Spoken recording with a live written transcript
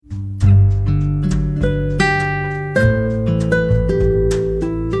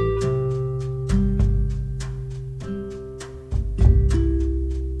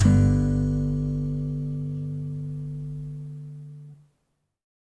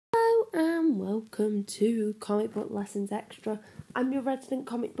and welcome to Comic Book Lessons Extra. I'm your resident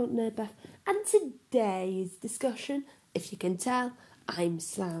comic book nerd Beth, and today's discussion, if you can tell, I'm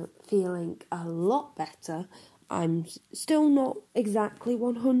feeling a lot better. I'm still not exactly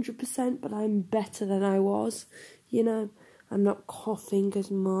 100%, but I'm better than I was. I'm not coughing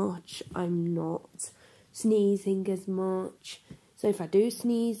as much, I'm not sneezing as much. So if I do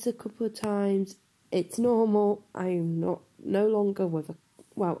sneeze a couple of times, it's normal. I'm no longer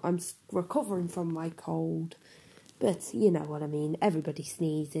I'm recovering from my cold, but you know what I mean. Everybody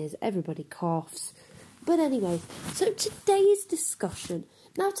sneezes, everybody coughs. But anyways, so today's discussion,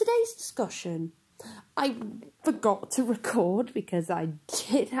 I forgot to record because I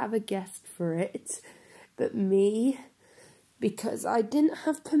did have a guest for it, but because I didn't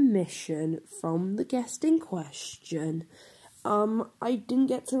have permission from the guest in question, I didn't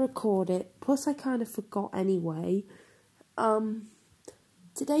get to record it, plus I kind of forgot anyway.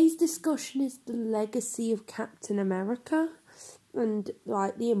 Today's discussion is the legacy of Captain America, and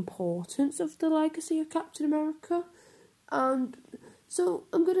the importance of the legacy of Captain America. And so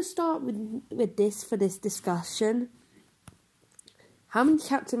I'm going to start with this for this discussion. How many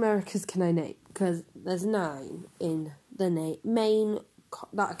Captain Americas can I name? Because there's 9 in the main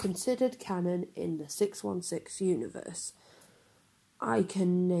that are considered canon in the 616 universe. I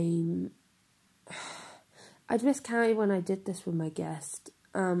can name... I'd miscounted when I did this with my guest.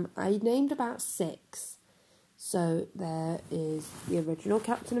 I named about 6. So there is the original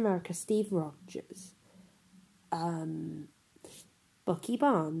Captain America, Steve Rogers, Bucky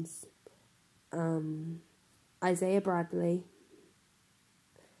Barnes, Isaiah Bradley,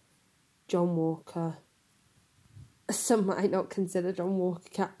 John Walker. Some might not consider John Walker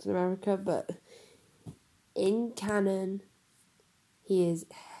Captain America, but in canon, he is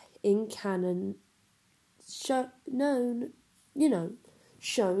in canon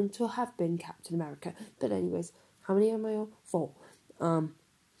shown to have been Captain America. But anyways, how many am I on? 4.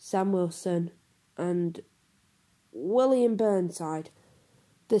 Sam Wilson and William Burnside.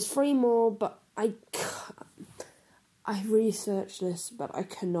 There's 3 more, but I researched this, but I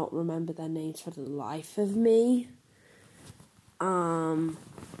cannot remember their names for the life of me.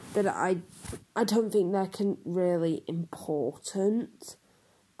 But I don't think they're really important.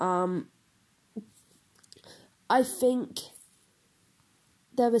 I think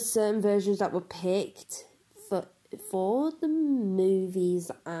there were certain versions that were picked for the movies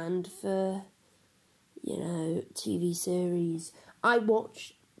and for, TV series. I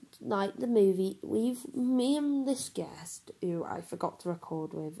watched, the movie, me and this guest, who I forgot to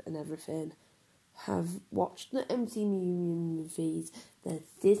record with and everything, have watched the MCU movies, the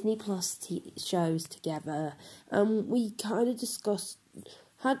Disney Plus shows together. We kind of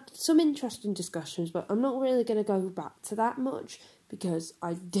had some interesting discussions, but I'm not really going to go back to that much because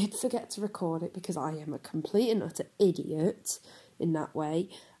I did forget to record it because I am a complete and utter idiot in that way.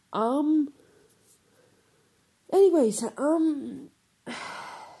 Anyways,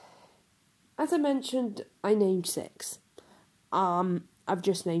 as I mentioned, I named 6. I've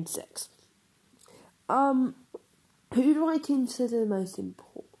just named 6. Who do I consider the most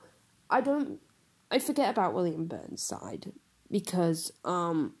important? I forget about William Burnside because,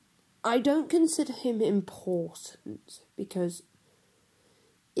 I don't consider him important because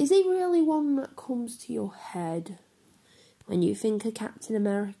is he really one that comes to your head when you think of Captain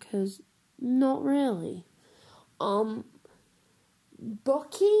America's? Not really.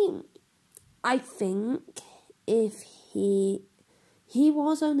 Bucky, I think if he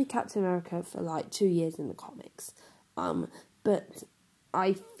was only Captain America for 2 years in the comics, but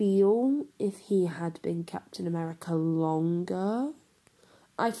I feel if he had been Captain America longer,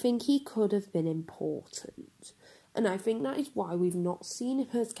 I think he could have been important. And I think that is why we've not seen him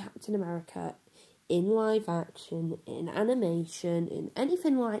as Captain America in live action, in animation, in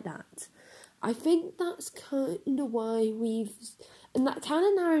anything like that. I think that's kind of why and that kind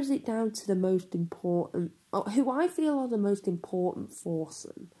of narrows it down to the most important, who I feel are the most important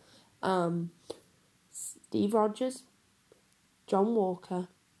foursome. Steve Rogers, John Walker,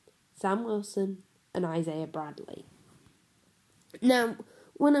 Sam Wilson, and Isaiah Bradley. Now,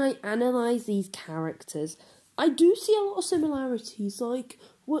 when I analyse these characters, I do see a lot of similarities. I'm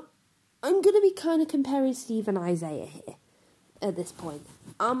going to be kind of comparing Steve and Isaiah here at this point.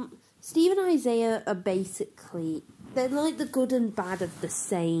 Steve and Isaiah are basically, they're like the good and bad of the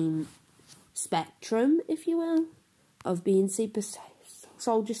same spectrum, if you will, of being super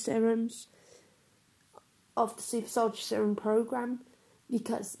soldier serums, of the super soldier serum program.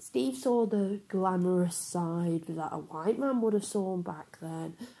 because Steve saw the glamorous side that a white man would have seen back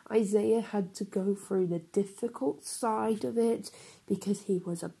then. Isaiah had to go through the difficult side of it because he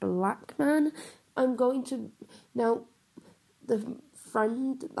was a black man. I'm going to... Now, the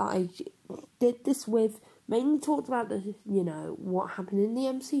friend that I did this with mainly talked about the, what happened in the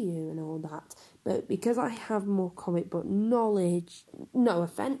MCU and all that. But because I have more comic book knowledge, no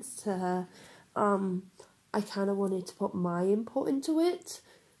offence to her, I kind of wanted to put my input into it.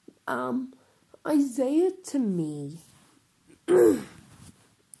 Isaiah, to me,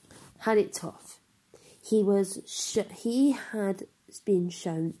 had it tough. He had been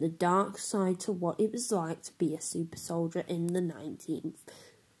shown the dark side to what it was like to be a super soldier in the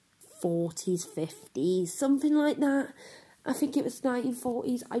 1940s, 50s, something like that. I think it was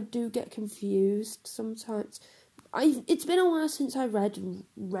 1940s. I do get confused sometimes. It's been a while since I read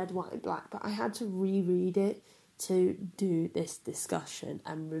Red, White and Black, but I had to reread it to do this discussion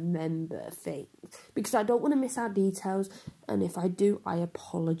and remember things, because I don't want to miss out details, and if I do, I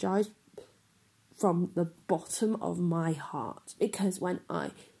apologise from the bottom of my heart, because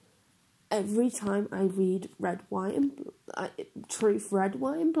every time I read Truth, Red,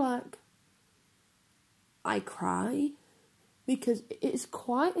 White and Black, I cry, because it's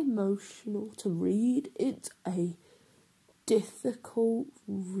quite emotional to read. It's a difficult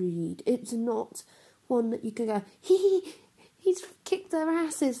read. It's not one that you can go, he's kicked their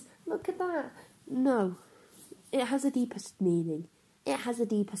asses, look at that. No, it has a deeper meaning. It has a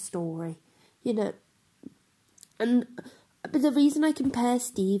deeper story, but the reason I compare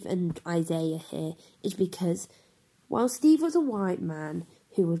Steve and Isaiah here is because while Steve was a white man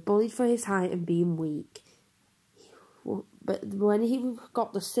who was bullied for his height and being weak, but when he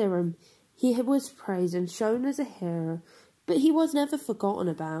got the serum, he was praised and shown as a hero, but he was never forgotten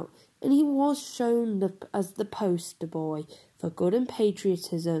about, and he was shown as the poster boy for good and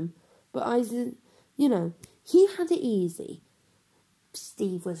patriotism, but Isaiah, he had it easy.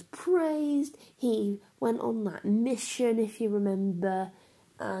 Steve was praised, he went on that mission, if you remember,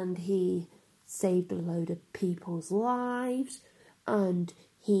 and he saved a load of people's lives, and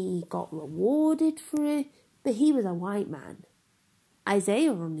he got rewarded for it, but he was a white man.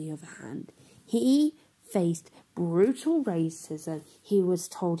 Isaiah, on the other hand, he faced brutal racism. He was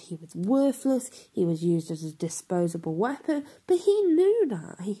told he was worthless, he was used as a disposable weapon, but he knew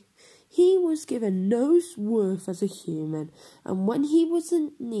that. He was given no worth as a human, and when he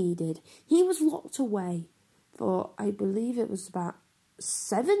wasn't needed, he was locked away for, I believe it was about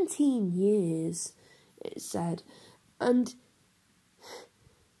 17 years, it said, and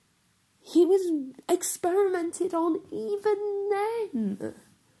he was experimented on even then,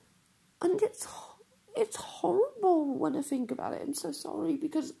 and it's horrible when I think about it. I'm so sorry,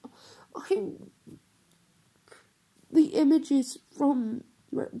 because the images from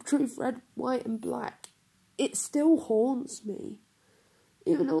Truth, Red, White and Black, it still haunts me.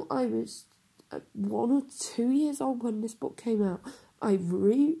 Even though I was 1 or 2 years old when this book came out, I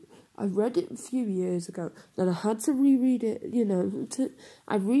read it a few years ago, then I had to reread it,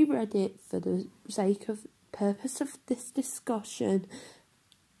 I reread it for the purpose of this discussion,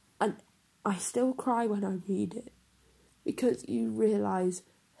 and I still cry when I read it, because you realise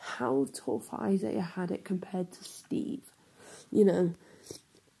how tough Isaiah had it compared to Steve,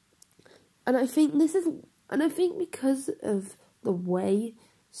 And I think because of the way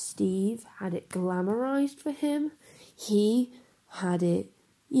Steve had it glamorised for him, he had it,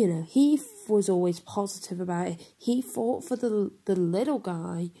 he was always positive about it. He fought for the little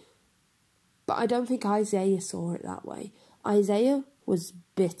guy, but I don't think Isaiah saw it that way. Isaiah was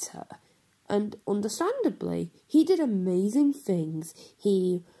bitter, and understandably, he did amazing things.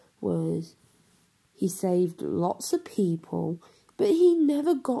 He saved lots of people, but he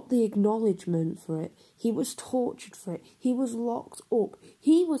never got the acknowledgement for it. He was tortured for it. He was locked up.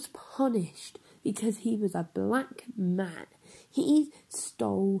 He was punished because he was a black man. He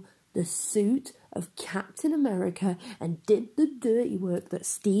stole the suit of Captain America and did the dirty work that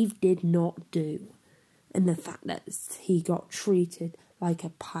Steve did not do. And the fact that he got treated like a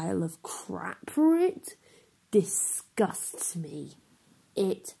pile of crap for it disgusts me.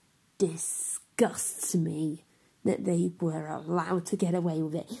 It disgusts me that they were allowed to get away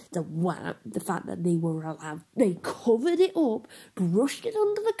with it. The fact that they were allowed, they covered it up, brushed it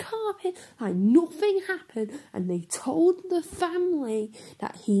under the carpet like nothing happened, and they told the family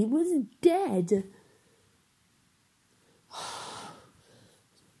that he was dead.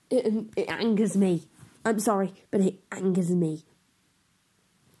 It angers me. I'm sorry, but it angers me.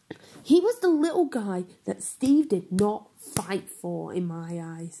 He was the little guy that Steve did not fight for, in my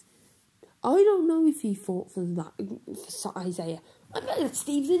eyes. I don't know if he fought for that, for Isaiah. I bet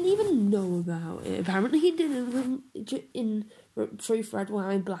Steve didn't even know about it. Apparently he didn't in Truth Red,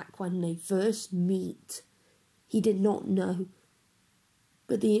 Wine Black when they first meet. He did not know.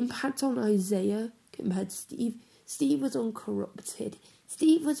 But the impact on Isaiah compared to Steve was uncorrupted.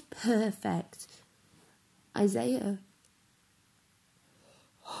 Steve was perfect. Isaiah...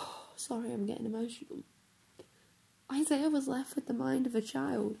 Sorry, I'm getting emotional. Isaiah was left with the mind of a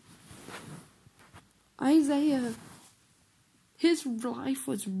child. Isaiah... His life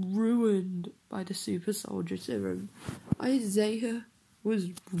was ruined by the super soldier serum. Isaiah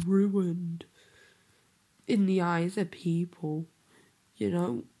was ruined in the eyes of people, you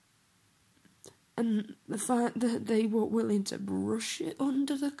know. And the fact that they were willing to brush it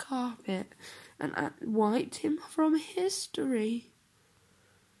under the carpet and wiped him from history.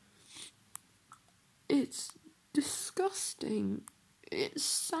 It's disgusting. It's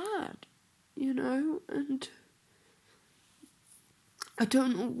sad, you know, and... I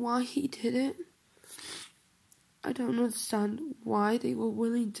don't know why he did it. I don't understand why they were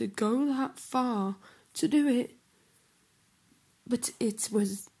willing to go that far to do it. But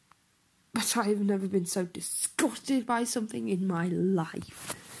I've never been so disgusted by something in my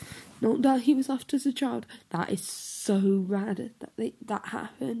life. Not that he was left as a child. That is so bad that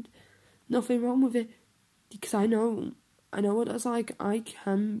happened. Nothing wrong with it. Because I know what it's like. I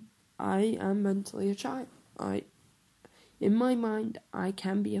am mentally a child. In my mind, I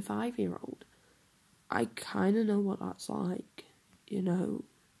can be a 5-year-old. I kind of know what that's like, you know.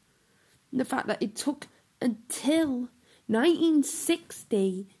 And the fact that it took until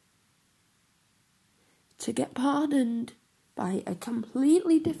 1960 to get pardoned by a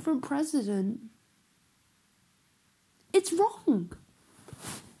completely different president. It's wrong.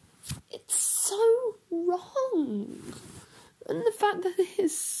 It's so wrong. And the fact that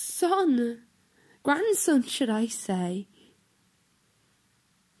his grandson, should I say,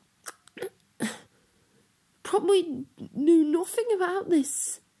 probably knew nothing about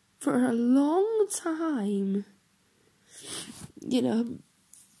this for a long time. You know,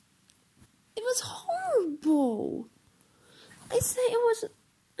 it was horrible.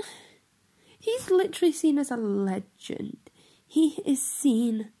 He's literally seen as a legend. He is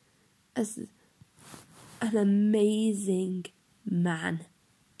seen as an amazing man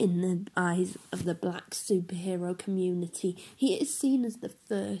in the eyes of the black superhero community. He is seen as the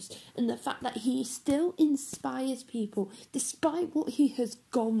first, and the fact that he still inspires people despite what he has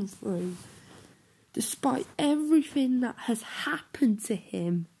gone through, despite everything that has happened to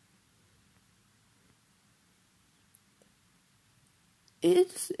him.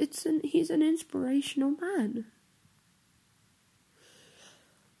 He's an inspirational man.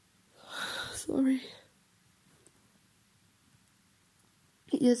 Sorry.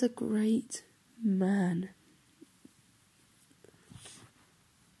 He is a great man.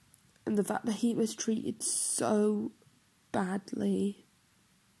 And the fact that he was treated so badly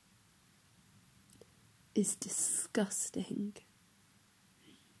is disgusting.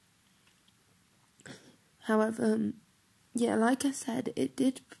 However, yeah, like I said, it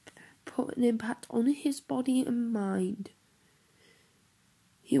did put an impact on his body and mind.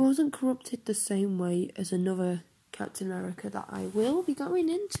 He wasn't corrupted the same way as another Captain America that I will be going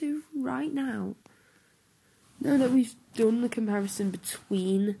into right now. Now that we've done the comparison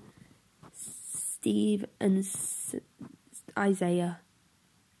between Steve and Isaiah,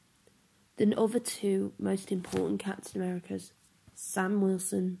 the other two most important Captain Americas, Sam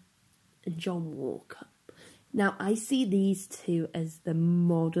Wilson and John Walker. Now, I see these two as the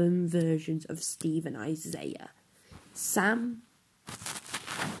modern versions of Steve and Isaiah. Sam,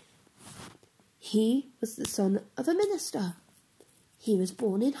 he was the son of a minister. He was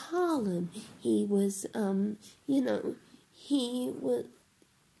born in Harlem. He was, he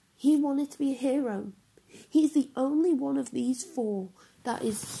wanted to be a hero. He's the only one of these four that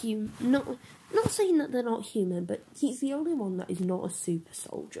is human. Not saying that they're not human, but he's the only one that is not a super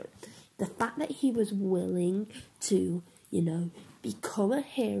soldier. The fact that he was willing to, become a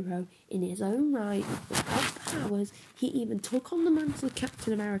hero in his own right, without powers. He even took on the mantle of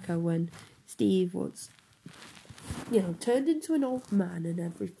Captain America when Steve was, turned into an old man and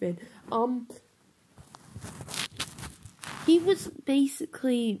everything. He was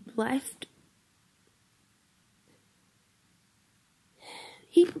basically left.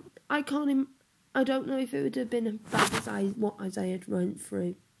 I don't know if it would have been as bad as what Isaiah went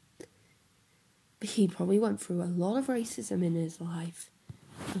through. But he probably went through a lot of racism in his life.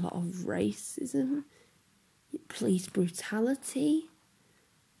 A lot of racism, police brutality,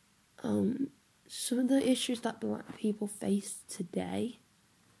 some of the issues that black people face today.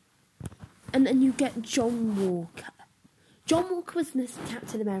 And then you get John Walker. John Walker was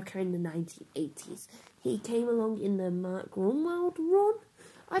Captain America in the 1980s. He came along in the Mark Grunwald run,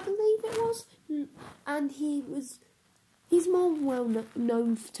 I believe it was, and he's more well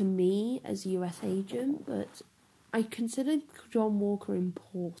known to me as US agent, but I consider John Walker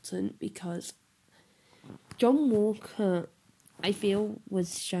important because John Walker, I feel,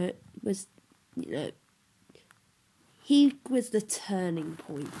 he was the turning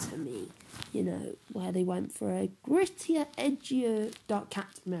point to me, where they went for a grittier, edgier Dark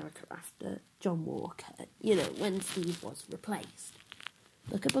Captain America after John Walker, when Steve was replaced.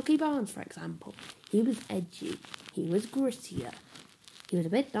 Look at Bucky Barnes, for example. He was edgy, he was grittier, he was a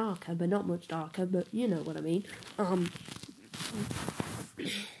bit darker, but not much darker, but you know what I mean.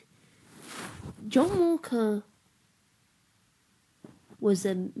 John Walker was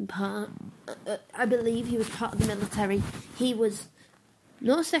I believe he was part of the military. He was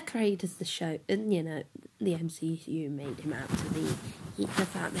not as decorated as the show, and the MCU made him out to be. The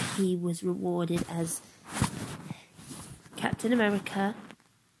fact that he was rewarded as Captain America.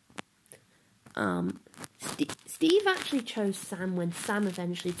 Steve actually chose Sam when Sam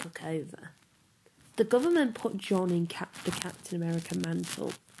eventually took over. The government put John in the Captain America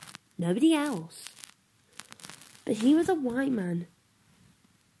mantle. Nobody else. But he was a white man.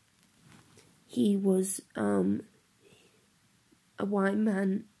 He was a white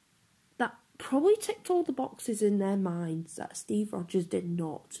man that probably ticked all the boxes in their minds that Steve Rogers did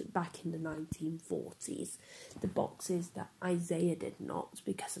not back in the 1940s. The boxes that Isaiah did not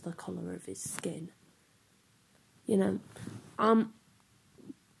because of the colour of his skin. The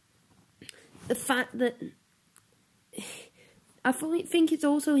fact that I think it's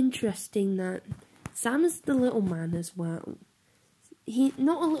also interesting that Sam is the little man as well. He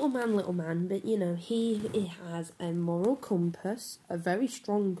not a little man, but he has a moral compass, a very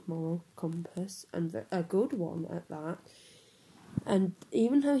strong moral compass, and a good one at that. And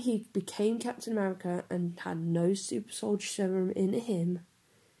even though he became Captain America and had no super soldier serum in him,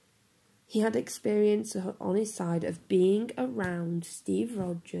 he had experience on his side of being around Steve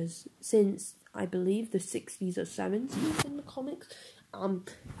Rogers since, I believe, the 60s or 70s in the comics. And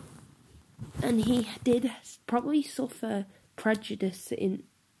he did probably suffer prejudice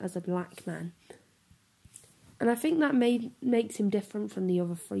as a black man. And I think that makes him different from the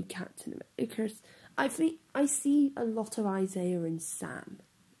other three Captain Americas. I think I see a lot of Isaiah and Sam,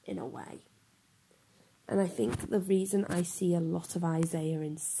 in a way. And I think the reason I see a lot of Isaiah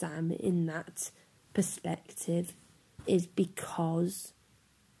and Sam in that perspective is because,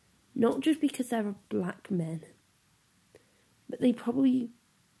 not just because they're black men, but he probably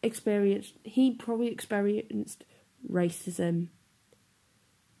experienced racism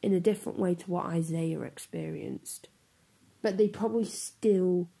in a different way to what Isaiah experienced. But they probably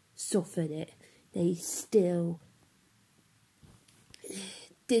still suffered it. They still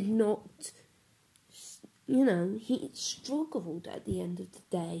did not, he struggled at the end of the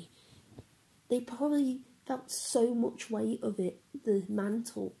day. They probably felt so much weight of it, the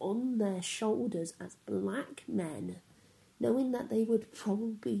mantle on their shoulders as black men, knowing that they would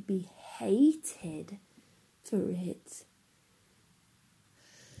probably be hated for it.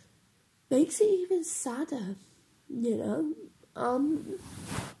 Makes it even sadder,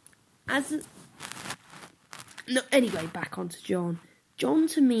 Anyway, back onto John. John,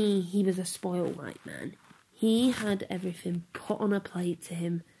 to me, he was a spoiled white man. He had everything put on a plate to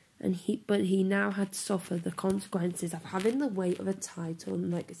him, but he now had to suffer the consequences of having the weight of a title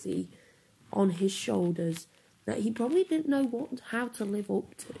and legacy on his shoulders that he probably didn't know how to live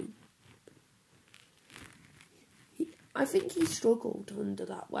up to. I think he struggled under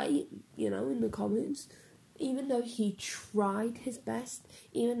that weight, in the comics. Even though he tried his best,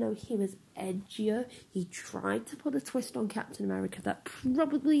 even though he was edgier, he tried to put a twist on Captain America that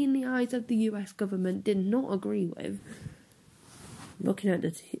probably in the eyes of the US government did not agree with. Looking at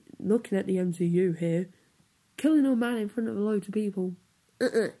the MCU here, killing a man in front of loads of people,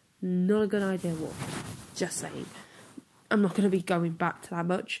 not a good idea. What? Just saying. I'm not going to be going back to that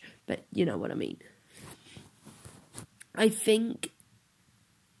much, but you know what I mean. I think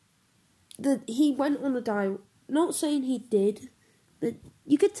that he went on a diet, not saying he did, but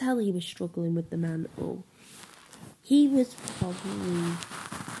you could tell he was struggling with the mantle. He was probably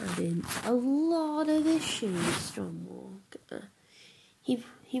having a lot of issues, John Walker. He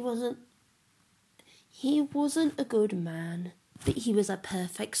wasn't a good man, but he was a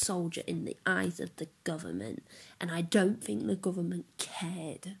perfect soldier in the eyes of the government, and I don't think the government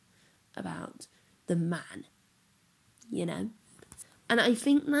cared about the man, And I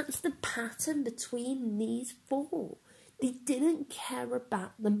think that's the pattern between these four. They didn't care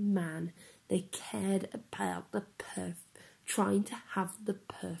about the man. They cared about the trying to have the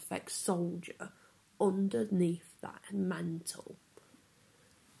perfect soldier underneath that mantle.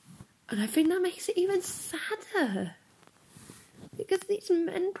 And I think that makes it even sadder. Because these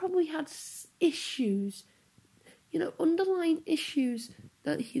men probably had issues, underlying issues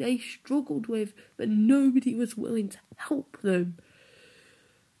that they struggled with, but nobody was willing to help them.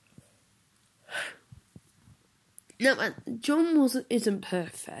 No, man, John isn't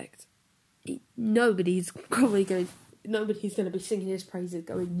perfect. Nobody's going to be singing his praises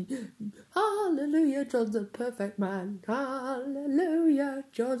going, hallelujah, John's a perfect man. Hallelujah,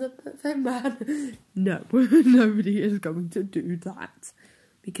 John's a perfect man. No, nobody is going to do that.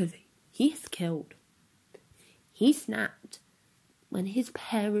 Because he's killed. He snapped when his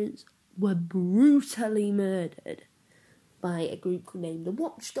parents were brutally murdered by a group named the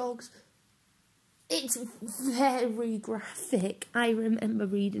Watchdogs. It's very graphic. I remember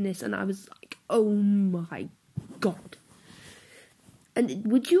reading this and I was like, oh my God. And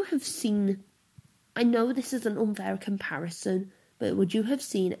would you have seen, I know this is an unfair comparison, but would you have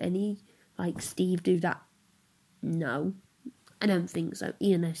seen any, Steve do that? No, I don't think so.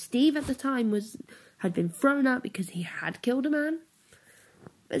 Steve at the time had been thrown out because he had killed a man.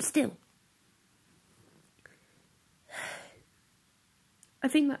 But still, I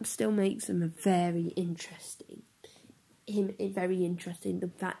think that still makes him very interesting. Very interesting, the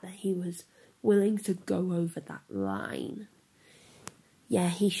fact that he was willing to go over that line. Yeah,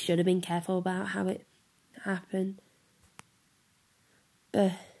 he should have been careful about how it happened.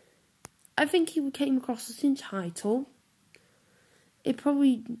 But I think he came across as entitled.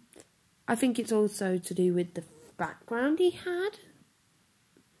 I think it's also to do with the background he had.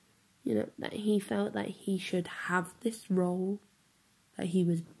 That he felt that he should have this role. That he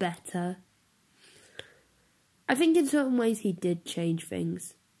was better. I think in certain ways he did change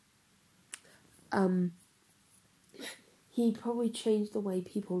things. He probably changed the way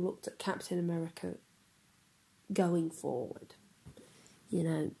people looked at Captain America going forward.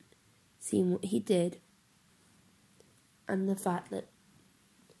 Seeing what he did. And the fact that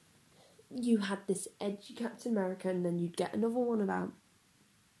you had this edgy Captain America and then you'd get another one about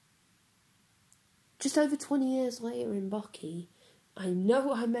just over 20 years later in Bucky. I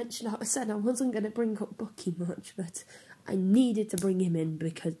know I said I wasn't going to bring up Bucky much, but I needed to bring him in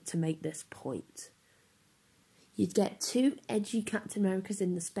to make this point. You'd get two edgy Captain Americas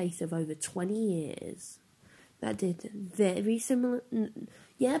in the space of over 20 years that did very similar.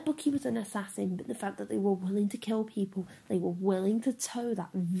 Yeah, Bucky was an assassin, but the fact that they were willing to kill people, they were willing to toe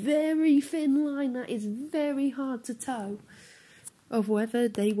that very thin line that is very hard to toe, of whether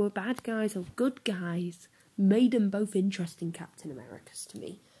they were bad guys or good guys, made them both interesting Captain Americas to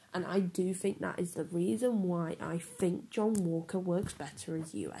me. And I do think that is the reason why I think John Walker works better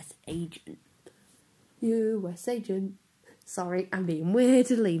as US agent. US agent. Sorry, I'm being weird,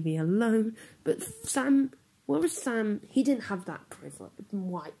 leave me alone. But Sam, he didn't have that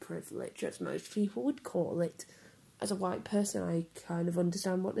white privilege, as most people would call it. As a white person, I kind of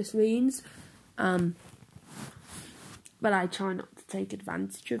understand what this means. But I try not to take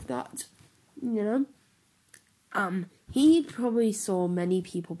advantage of that, He probably saw many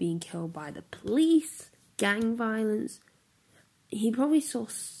people being killed by the police, gang violence. He probably saw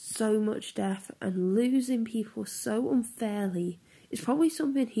so much death, and losing people so unfairly is probably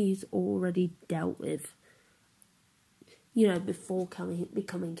something he's already dealt with. Before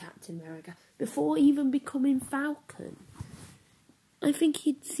becoming Captain America, before even becoming Falcon. I think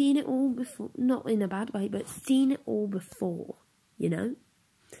he'd seen it all before, not in a bad way, but seen it all before,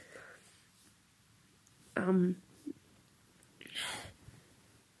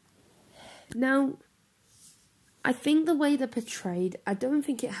 Now, I think the way they're portrayed, I don't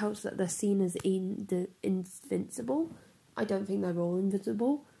think it helps that they're seen as invincible. I don't think they're all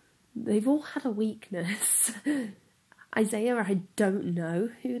invincible. They've all had a weakness. Isaiah, I don't know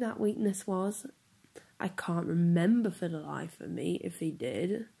who that weakness was. I can't remember for the life of me if he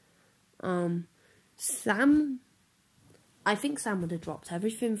did. Sam, I think Sam would have dropped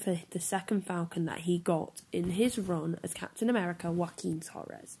everything for the second Falcon that he got in his run as Captain America, Joaquin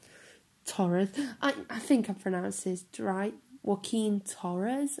Torres. I think I pronounced his right. Joaquin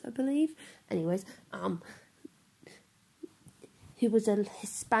Torres, I believe. Anyways, he was a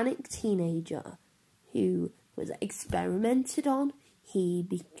Hispanic teenager who was experimented on. He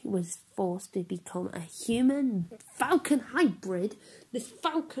was forced to become a human Falcon hybrid. This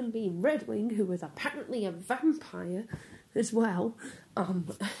Falcon being Redwing, who was apparently a vampire as well.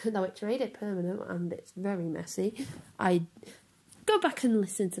 Though it's made it permanent and it's very messy. I go back and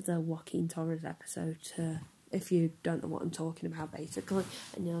listen to the Joaquin Torres episode if you don't know what I'm talking about, basically.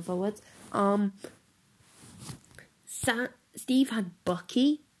 In other words, Steve had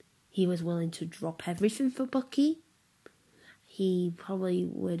Bucky. He was willing to drop everything for Bucky. He probably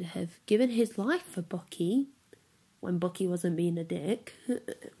would have given his life for Bucky when Bucky wasn't being a dick,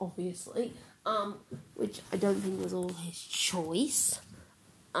 obviously, which I don't think was all his choice.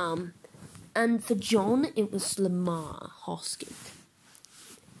 And for John, it was Lamar Hoskins.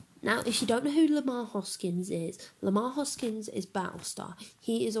 Now, if you don't know who Lamar Hoskins is Battlestar.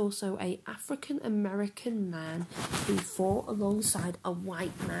 He is also an African-American man who fought alongside a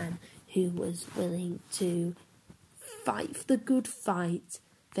white man who was willing to fight the good fight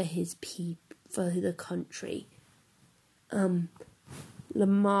for his people, for the country.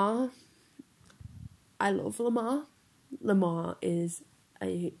 Lamar, I love Lamar. Lamar is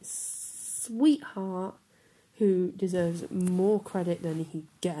a sweetheart who deserves more credit than he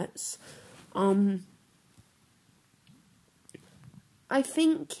gets. I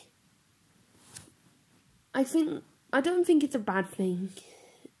don't think it's a bad thing,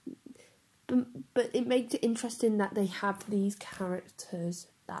 but it makes it interesting that they have these characters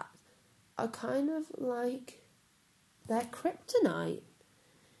that are kind of like their kryptonite.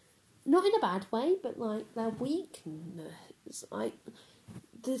 Not in a bad way, but like their weakness.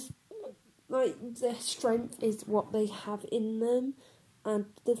 Their strength is what they have in them, and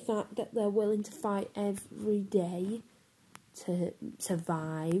the fact that they're willing to fight every day to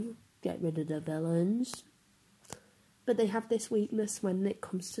survive, get rid of the villains. But they have this weakness when it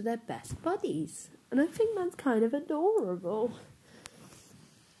comes to their best buddies, and I think that's kind of adorable.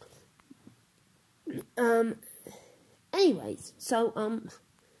 Anyways, so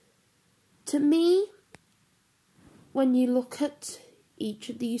to me, when you look at each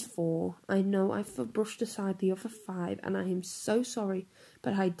of these four, I know I've brushed aside the other five, and I am so sorry,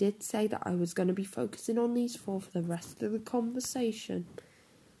 but I did say that I was going to be focusing on these four for the rest of the conversation.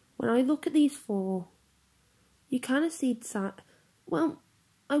 When I look at these four, you kind of see that, well,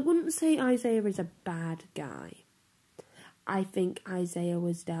 I wouldn't say Isaiah is a bad guy. I think Isaiah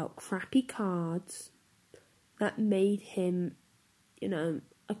was dealt crappy cards that made him,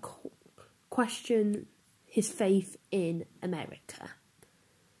 question his faith in America.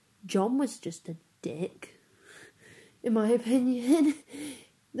 John was just a dick, in my opinion.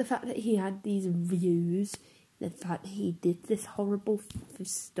 The fact that he had these views, the fact that he did this horrible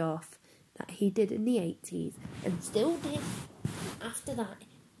stuff that he did in the 80s, and still did after that.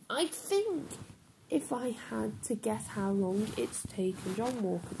 I think if I had to guess how long it's taken John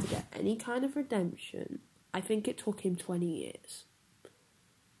Walker to get any kind of redemption, I think it took him 20 years.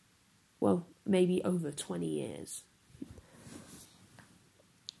 Well, maybe over 20 years.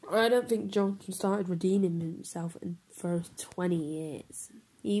 I don't think John started redeeming himself for 20 years.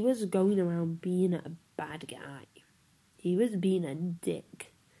 He was going around being a bad guy. He was being a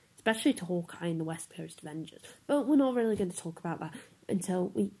dick. Especially to Hawkeye and the West Coast Avengers. But we're not really going to talk about that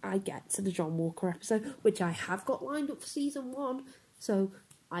until I get to the John Walker episode, which I have got lined up for season 1. So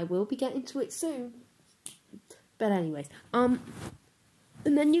I will be getting to it soon. But anyways, and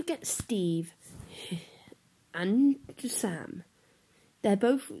then you get Steve and Sam. They're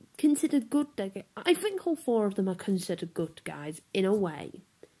both considered good. I think all four of them are considered good guys, in a way.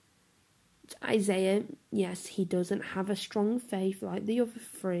 Isaiah, yes, he doesn't have a strong faith like the other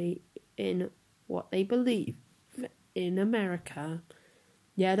three in what they believe in America.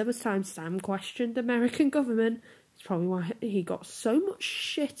 Yeah, there was times Sam questioned the American government. It's probably why he got so much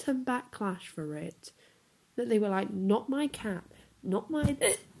shit and backlash for it. That they were like, not my cat, not my...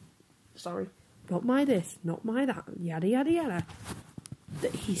 Sorry. Not my this, not my that, yada yada yada.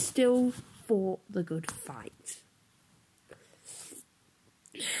 That he still fought the good fight.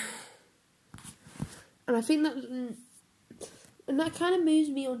 And I think that... And that kind of moves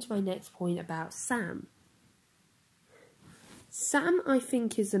me on to my next point about Sam. Sam, I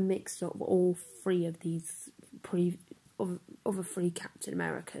think, is a mix of all three of these other three Captain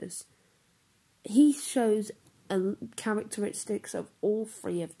Americas. He shows characteristics of all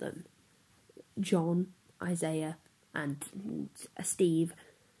three of them. John, Isaiah, and Steve.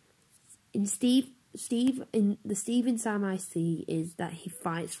 In the Steve and Sam I see is that he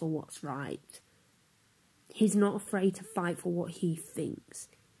fights for what's right. He's not afraid to fight for what he thinks.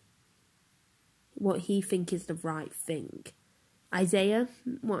 What he thinks is the right thing. Isaiah,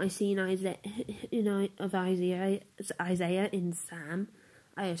 what I see in Isaiah in Sam,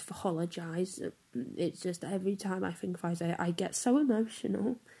 I apologise. It's just every time I think of Isaiah, I get so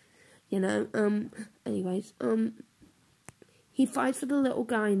emotional. Anyways, he fights for the little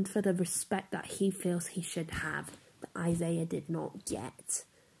guy and for the respect that he feels he should have, that Isaiah did not get.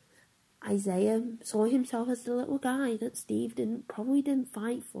 Isaiah saw himself as the little guy that Steve probably didn't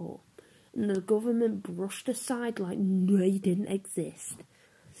fight for. and the government brushed aside like they didn't exist.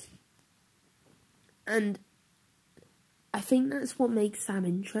 And I think that's what makes Sam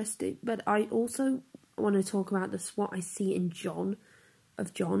interesting. But I also want to talk about this, what I see in John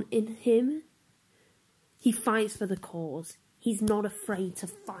in him. He fights for the cause. He's not afraid to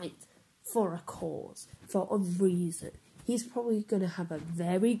fight for a cause, for a reason. He's probably going to have a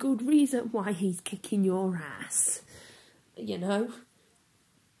very good reason why he's kicking your ass. You know?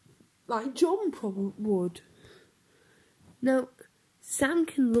 Like John probably would. Now, Sam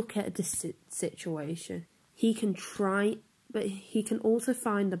can look at this situation. He can try, but he can also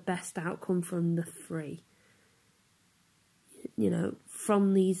find the best outcome from the three. You know,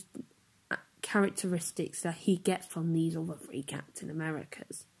 from these characteristics that he gets from these other three Captain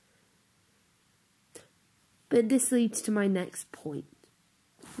Americas. But this leads to my next point.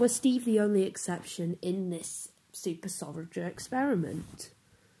 Was Steve the only exception in this super soldier experiment?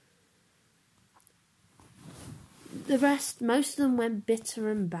 The rest, most of them went bitter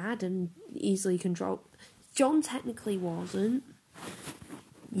and bad and easily controlled. John technically wasn't.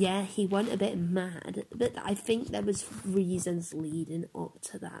 Yeah, he went a bit mad, but I think there was reasons leading up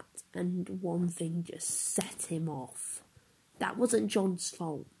to that, and one thing just set him off. That wasn't John's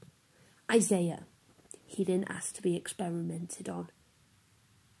fault. Isaiah, he didn't ask to be experimented on.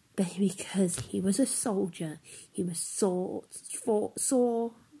 But because he was a soldier, he was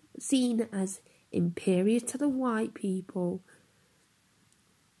seen as inferior to the white people.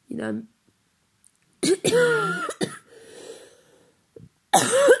 You know.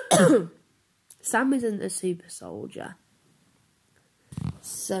 Sam isn't a super soldier,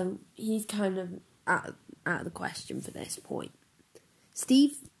 so he's kind of out of the question for this point.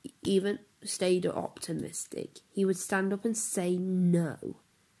 Steve even stayed optimistic. He would stand up and say no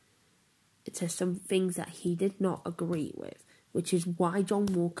to some things that he did not agree with, which is why John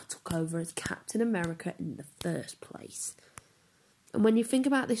Walker took over as Captain America in the first place. And when you think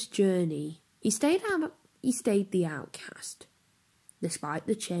about this journey, he stayed the outcast. Despite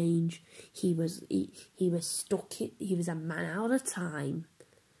the change, he was stuck. He was a man out of time.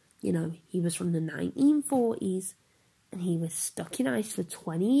 You know, he was from the 1940s, and he was stuck in ice for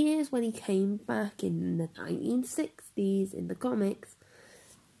 20 years when he came back in the 1960s in the comics.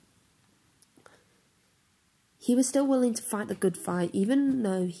 He was still willing to fight the good fight, even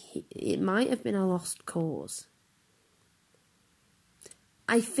though it might have been a lost cause.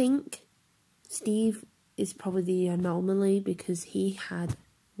 I think Steve is probably the anomaly because he had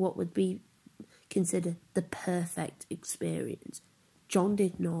what would be considered the perfect experience. John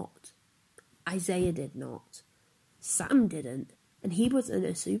did not. Isaiah did not. Sam didn't. And he wasn't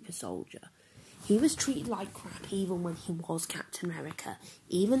a super soldier. He was treated like crap even when he was Captain America,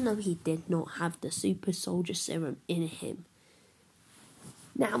 even though he did not have the super soldier serum in him.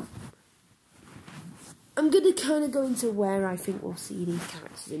 Now, I'm going to kind of go into where I think we'll see these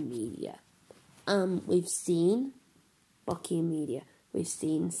characters in media. We've seen Bucky in media. We've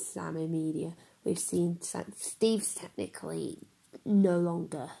seen Sam in media. We've seen Steve's technically no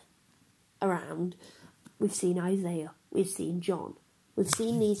longer around. We've seen Isaiah. We've seen John. We've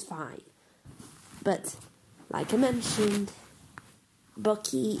seen these five. But, like I mentioned,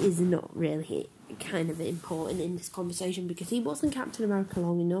 Bucky is not really kind of important in this conversation because he wasn't Captain America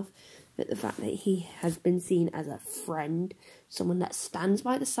long enough. But the fact that he has been seen as a friend, someone that stands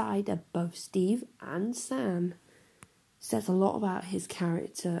by the side of both Steve and Sam, says a lot about his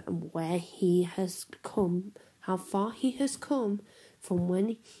character and where he has come, how far he has come from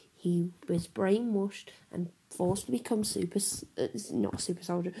when he was brainwashed and forced to become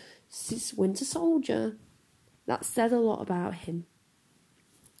Winter Soldier. That said a lot about him.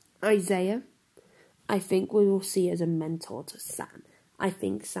 Isaiah, I think we will see as a mentor to Sam. I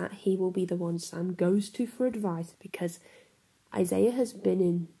think that he will be the one Sam goes to for advice because Isaiah has been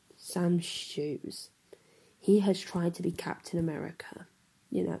in Sam's shoes. He has tried to be Captain America,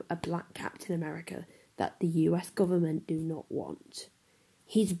 you know, a black Captain America that the US government do not want.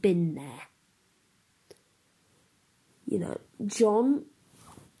 He's been there. You know, John,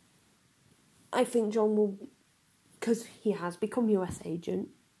 I think John will, because he has become US agent,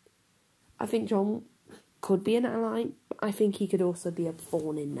 I think John could be an ally, but I think he could also be a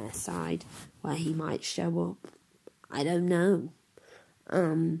thorn in their side, where he might show up. I don't know.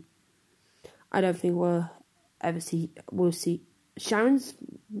 I don't think we'll see. Sharon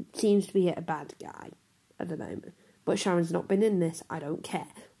seems to be a bad guy at the moment, but Sharon's not been in this. I don't care.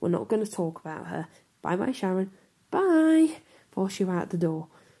 We're not going to talk about her. Bye, Sharon. Bye. Force you out the door.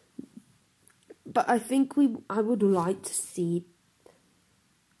 But I think I would like to see.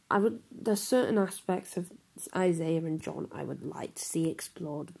 There's certain aspects of Isaiah and John I would like to see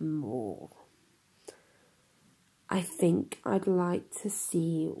explored more. I think I'd like to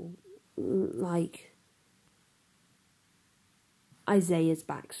see, like, Isaiah's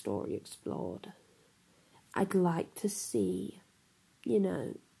backstory explored. I'd like to see,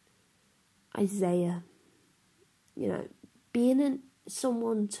 Isaiah, being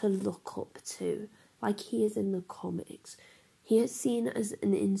someone to look up to, like he is in the comics. He is seen as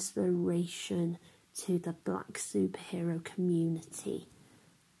an inspiration to the black superhero community.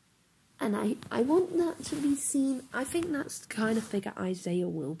 And I want that to be seen. I think that's the kind of figure Isaiah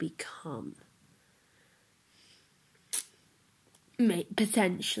will become.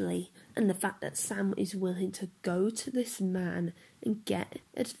 Potentially. And the fact that Sam is willing to go to this man and get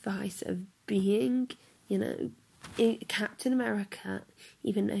advice of being, Captain America,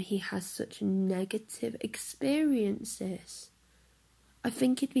 even though he has such negative experiences. I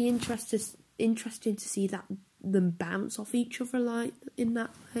think it'd be interesting to see them bounce off each other like in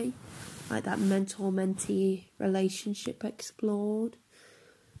that way, like that mentor-mentee relationship explored.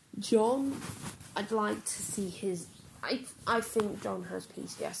 John, I'd like to see his. I think John has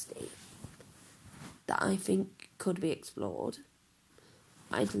PTSD that I think could be explored.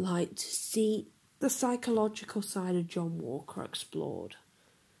 I'd like to see the psychological side of John Walker explored.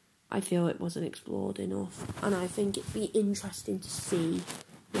 I feel it wasn't explored enough, and I think it'd be interesting to see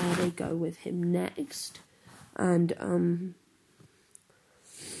where they go with him next. And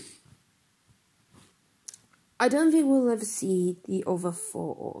I don't think we'll ever see the other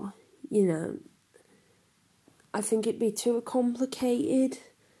four, I think it'd be too complicated.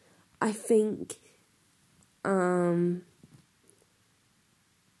 I think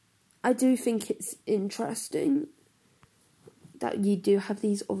I do think it's interesting that you do have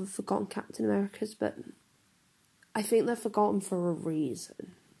these other forgotten Captain Americas, but I think they're forgotten for a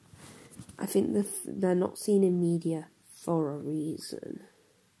reason. I think they're not seen in media for a reason.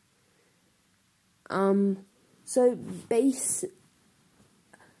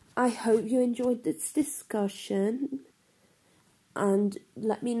 I hope you enjoyed this discussion, and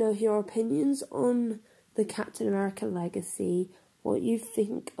let me know your opinions on the Captain America legacy. What you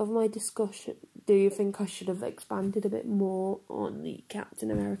think of my discussion? Do you think I should have expanded a bit more on the Captain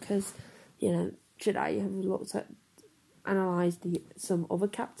Americas? Should I have analysed some other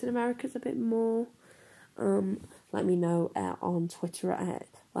Captain Americas a bit more? Let me know on Twitter at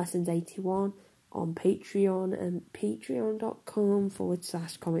Lessons81, on Patreon and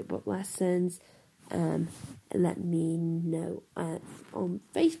patreon.com/comicbooklessons. Let me know on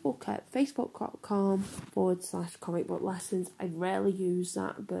Facebook at facebook.com/comicbooklessons. I rarely use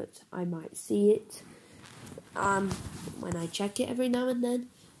that, but I might see it when I check it every now and then.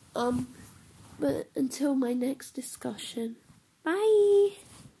 But until my next discussion, bye!